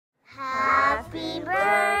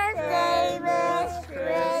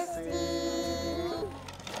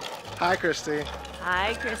Hi, Christy.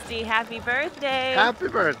 Hi, Christy. Happy birthday. Happy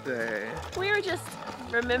birthday. We were just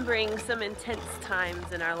remembering some intense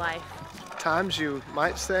times in our life. Times you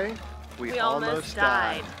might say we almost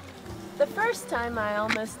died. The first time I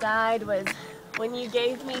almost died was when you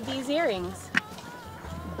gave me these earrings.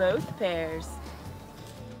 Both pairs.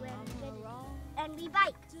 And we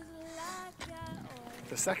bike.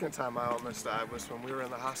 The second time I almost died was when we were in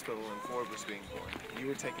the hospital and Ford was being born. You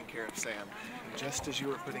were taking care of Sam. And just as you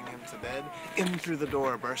were putting him to bed, in through the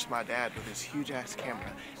door burst my dad with his huge-ass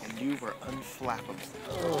camera, and you were unflappable.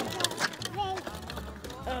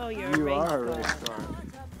 Oh, you're You a race are a car. race car.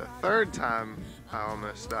 The third time I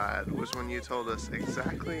almost died was when you told us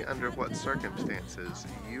exactly under what circumstances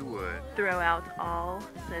you would Throw out all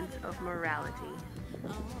sense of morality.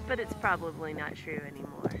 But it's probably not true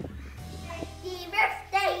anymore. Happy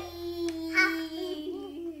birthday!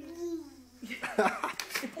 Happy